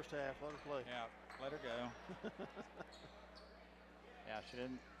in the first half. Let her play. Yeah, let her go. Yeah, she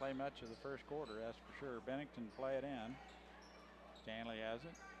didn't play much of the first quarter, that's for sure. Bennington play it in. Stanley has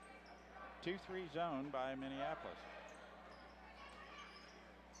it. 2-3 zone by Minneapolis.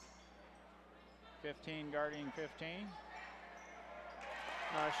 15 guarding 15.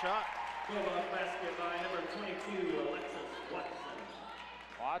 Nice shot. Bulldog basket by number 22, Alexis Watson.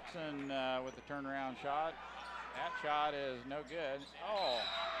 Watson with the turnaround shot. That shot is no good. Oh,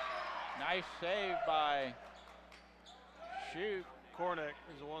 nice save by Shoup. Kornick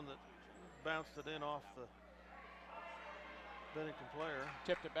is the one that bounced it in off the Bennington player.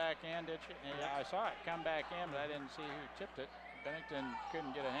 Tipped it back in, did she? Yeah, I saw it come back in, but I didn't see who tipped it. Bennington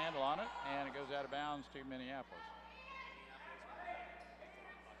couldn't get a handle on it, and it goes out of bounds to Minneapolis.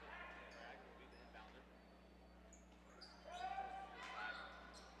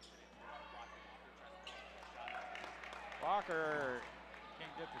 Walker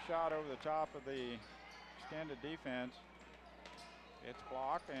can't get the shot over the top of the extended defense. It's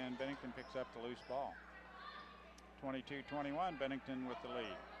blocked, and Bennington picks up the loose ball. 22-21, Bennington with the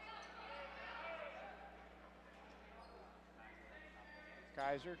lead.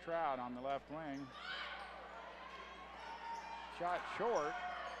 Kaiser Trout on the left wing. Shot short.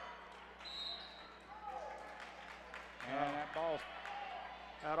 And that ball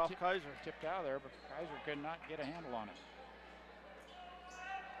out off Kaiser. Tipped out of there, but Kaiser could not get a handle on it.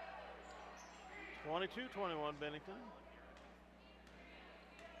 22-21 Bennington.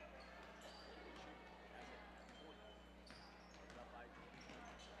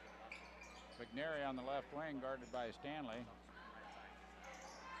 McNary on the left wing, guarded by Stanley.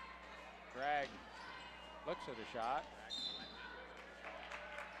 Bragg looks at a shot.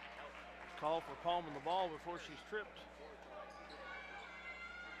 Call for palming the ball before she's tripped.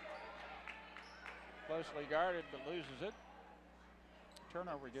 Closely guarded, but loses it.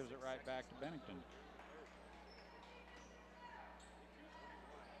 Turnover gives it right back to Bennington.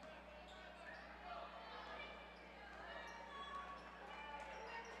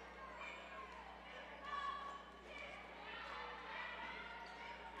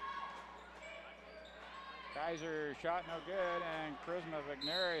 Kaiser shot no good, and Charisma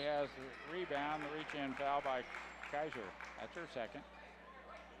Vigneri has the rebound. The reach-in foul by Kaiser. That's her second.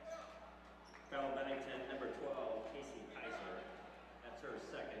 Foul Bennington, number 12, Casey Kaiser. That's her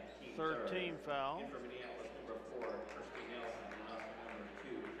second. Third team foul. In for Minneapolis, number 4, Kirsty Nelson, and also number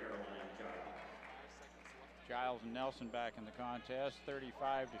 2, Caroline Giles. Giles and Nelson back in the contest.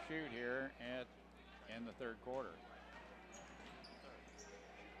 35 to shoot here in the third quarter.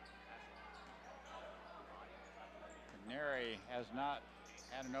 Neri has not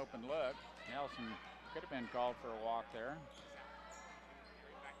had an open look. Nelson could have been called for a walk there.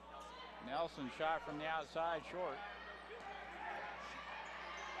 Nelson shot from the outside, short.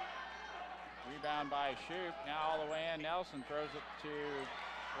 Rebound by Shoup. Now all the way in. Nelson throws it to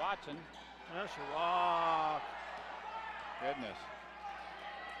Watson. That's a walk. Goodness.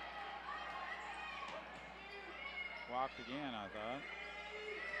 Walked again, I thought.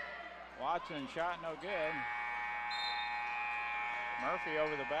 Watson shot no good. Murphy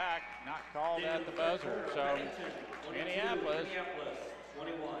over the back, not called at the buzzer. So Minneapolis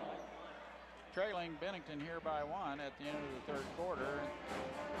 21. Trailing Bennington here by 1 at the end of the third quarter.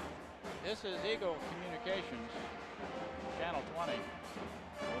 This is Eagle Communications, Channel 20.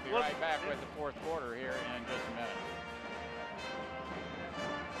 We'll be right back with the fourth quarter here in just a minute.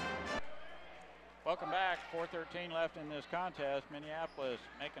 Welcome back. 4:13 left in this contest. Minneapolis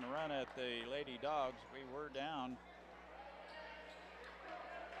making a run at the Lady Dogs. We were down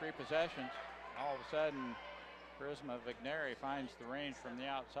 3 possessions. All of a sudden, Charisma Vigneri finds the range from the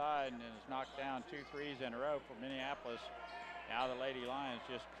outside and has knocked down 2 threes in a row for Minneapolis. Now the Lady Lions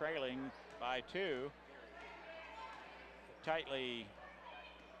just trailing by 2. Tightly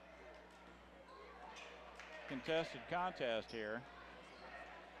contested contest here.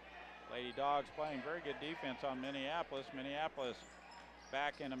 Lady Dogs playing very good defense on Minneapolis. Minneapolis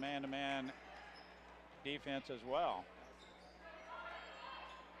back in a man-to-man defense as well.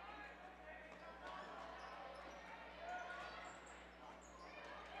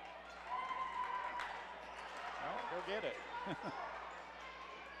 Go get it.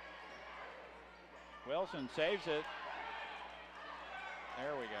 Wilson saves it.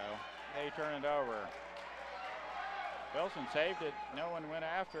 There we go. They turn it over. Wilson saved it. No one went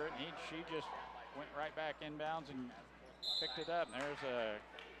after it. She just went right back inbounds and picked it up. And there's a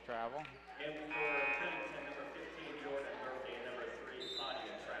travel. In for Bennington, number 15, Jordan Murphy, and number 3,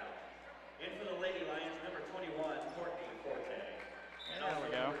 Claudia Trout. In for the Lady Lions, number 21, Courtney Forte. And there also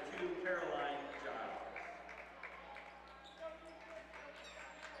we go. number 2, Caroline Giles.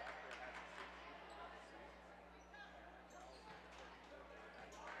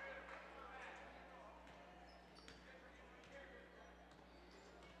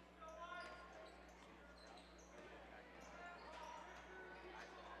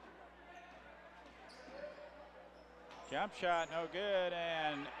 Jump shot no good,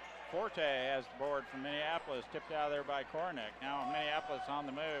 and Forte has the board from Minneapolis, tipped out of there by Kornick. Now Minneapolis on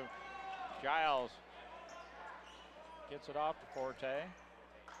the move. Giles gets it off to Forte.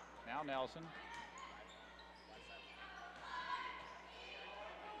 Now Nelson.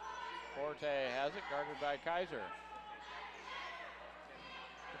 Forte has it, guarded by Kaiser.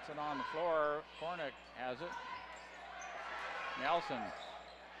 Puts it on the floor. Kornick has it. Nelson.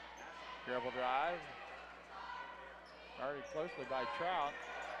 Dribble drive. Guarded closely by Trout.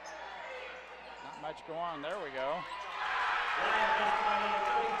 Not much going on. There we go.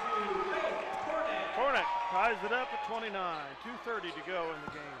 Kornick ties it up at 29. 2:30 to go in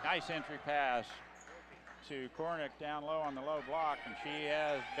the game. Nice entry pass to Kornick down low on the low block, and she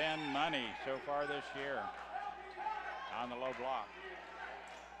has been money so far this year on the low block.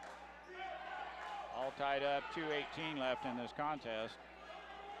 All tied up, 2:18 left in this contest.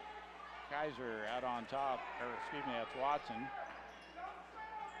 Kaiser out on top, or excuse me, that's Watson.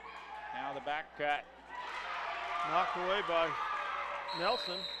 Now the back cut. Knocked away by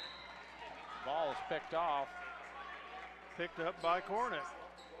Nelson. Ball is picked off. Picked up by Cornick.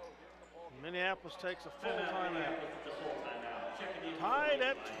 Minneapolis takes a full timeout. Tied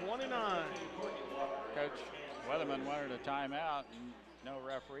at 29. Coach Weatherman wanted a timeout, and no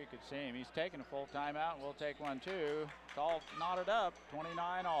referee could see him. He's taking a full timeout. We'll take one too. It's all knotted up.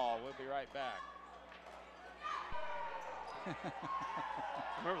 29 all. We'll be right back. I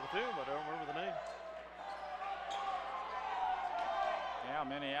remember the film, but I don't remember the name. Yeah,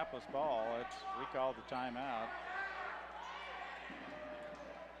 Minneapolis ball. We called the timeout.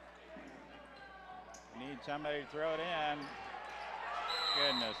 We need somebody to throw it in.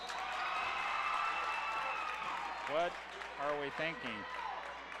 Goodness. What are we thinking?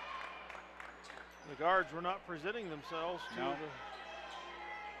 The guards were not presenting themselves to No. the...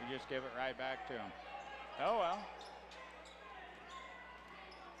 We just give it right back to them. Oh, well.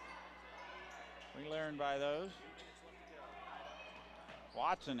 We learn by those.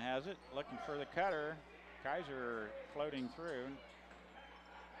 Watson has it, looking for the cutter. Kaiser floating through.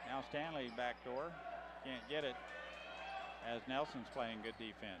 Now Stanley backdoor. Can't get it as Nelson's playing good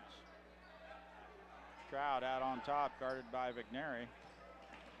defense. Stroud out on top, guarded by Vigneri.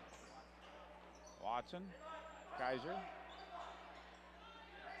 Watson, Kaiser.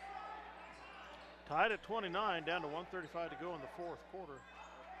 Tied at 29, down to 1:35 to go in the fourth quarter.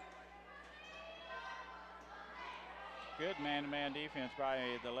 Good man-to-man defense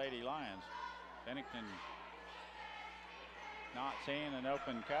by the Lady Lions. Bennington not seeing an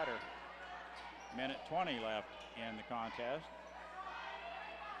open cutter. Minute 20 left in the contest.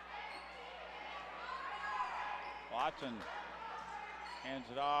 Watson hands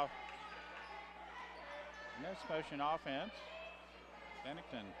it off. Miss motion offense.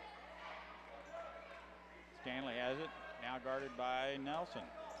 Bennington. Stanley has it, now guarded by Nelson.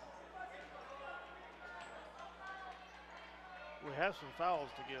 We have some fouls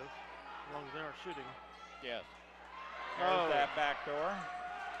to give, as long as they aren't shooting. Yes. There's that back door.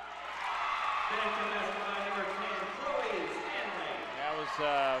 That was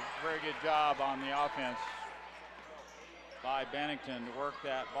a very good job on the offense by Bennington to work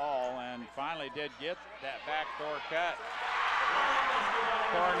that ball, and finally did get that backdoor cut.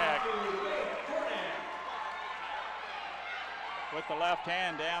 Cornick with the left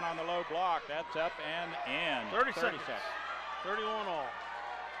hand down on the low block. That's up and in. 30 seconds. 31 all.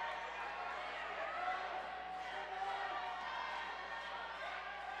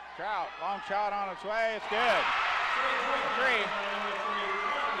 Trout, long shot on its way. It's good. 3.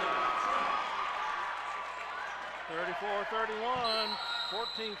 34-31,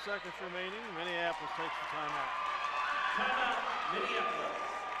 14 seconds remaining. Minneapolis takes the timeout. Timeout, Minneapolis.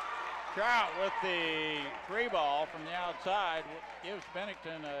 Trout with the 3 ball from the outside gives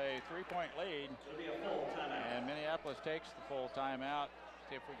Bennington a 3-point lead. It'll be a full timeout. And Minneapolis takes the full timeout.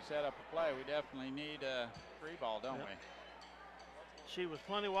 See if we can set up a play. We definitely need a 3 ball, don't we? She was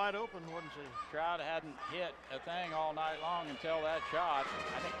plenty wide open, wasn't she? Trout hadn't hit a thing all night long until that shot.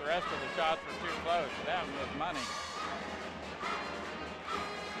 I think the rest of the shots were too close. That one was money.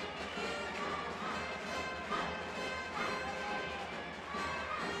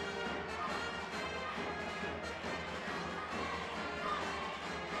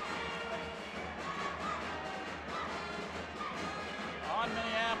 On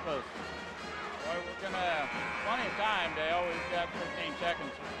Minneapolis. Boy, we're going to, plenty of time, Dale. We've got 15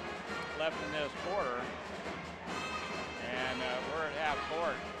 seconds left in this quarter. And we're at half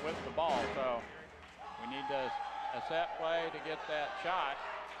court with the ball, so we need a set play to get that shot.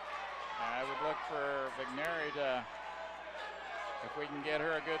 I would look for Vigneri to, if we can get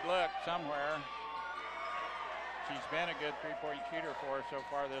her a good look somewhere. She's been a good 3-point shooter for us so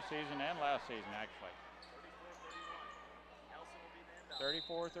far this season and last season, actually.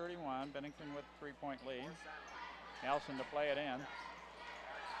 34-31, Bennington with a 3-point lead. Nelson to play it in.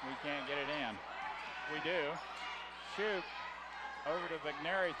 We can't get it in. We do. Shoot over to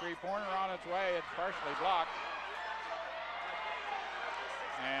Vigneri, 3-pointer on its way. It's partially blocked.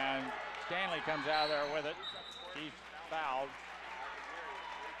 And Stanley comes out of there with it. He's fouled.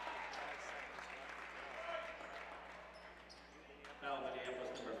 Foul,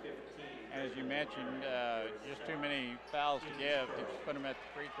 Minneapolis, number 15. As you mentioned, just too many fouls to give to put them at the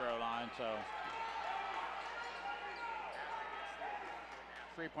free throw line, so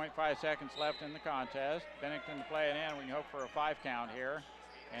 3.5 seconds left in the contest. Bennington to play it in. We can hope for a 5 count here,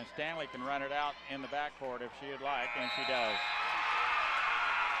 and Stanley can run it out in the backcourt if she'd like, and she does.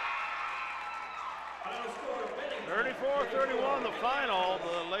 34-31, the final.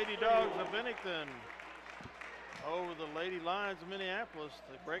 The Lady Dogs of Bennington over the Lady Lions of Minneapolis.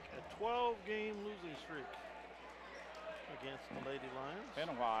 They break a 12-game losing streak. against the Lady Lions. Been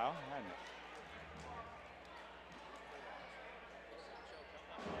a while, hasn't it?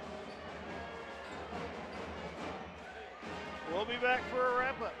 We'll be back for a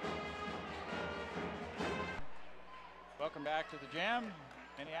wrap-up. Welcome back to the gym.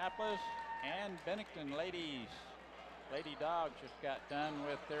 Minneapolis and Bennington ladies. Lady Dogs just got done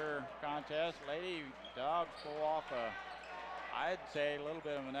with their contest. Lady Dogs pull off I'd say a little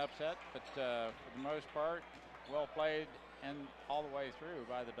bit of an upset, but for the most part, well played and all the way through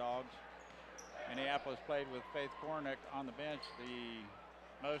by the Dogs. Minneapolis played with Faith Cornick on the bench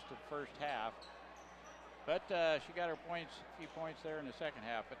the most of the first half. But she got her points, a few points there in the second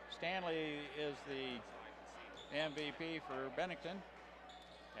half. But Stanley is the MVP for Bennington,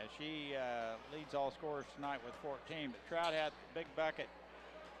 as she leads all scorers tonight with 14. But Trout had the big bucket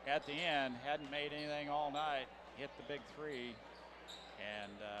at the end, hadn't made anything all night, hit the big three,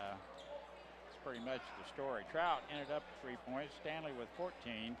 and it's pretty much the story. Trout ended up with 3 points, Stanley with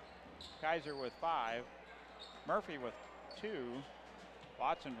 14, Kaiser with 5, Murphy with 2,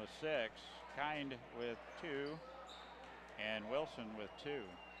 Watson with 6, Kind with 2, and Wilson with 2.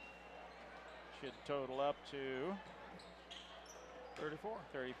 Should total up to 34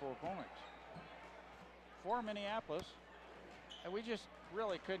 points. For Minneapolis, we just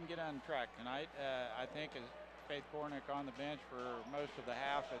really couldn't get on track tonight. I think as Faith Cornick on the bench for most of the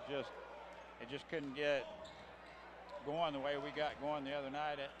half, it just couldn't get going the way we got going the other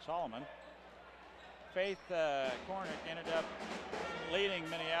night at Solomon. Faith Cornick ended up leading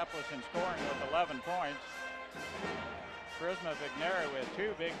Minneapolis in scoring with 11 points. Charisma Vigneri with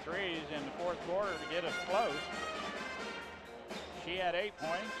 2 big threes in the fourth quarter to get us close. She had 8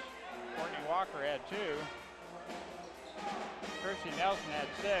 points. Courtney Walker had 2. Kirstie Nelson had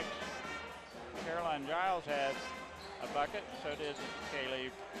 6. Caroline Giles had a bucket, so did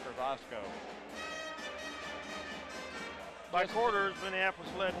Kaylee Pravasco. By quarters, Minneapolis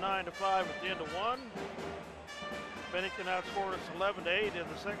led 9-5 at the end of one. Bennington outscored us 11-8 in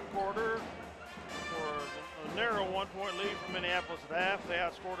the second quarter for a narrow 1-point lead for Minneapolis at half. They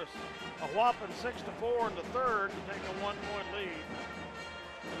outscored us a whopping 6-4 in the third to take a 1-point lead,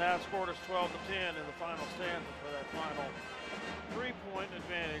 and outscored us 12-10 in the final stanza for that final 3-point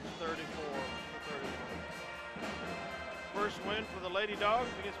advantage, 34-31. First win for the Lady Dogs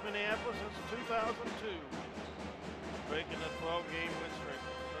against Minneapolis since 2002, breaking a 12-game win streak.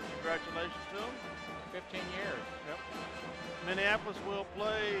 So congratulations to them. 15 years. Yep. Minneapolis will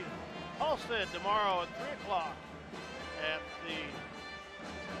play Halstead tomorrow at 3 o'clock at the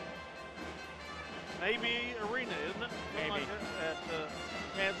maybe Arena, isn't it? Maybe. Like at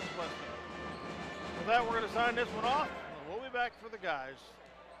Kansas Western. With that, we're going to sign this one off. We'll be back for the guys.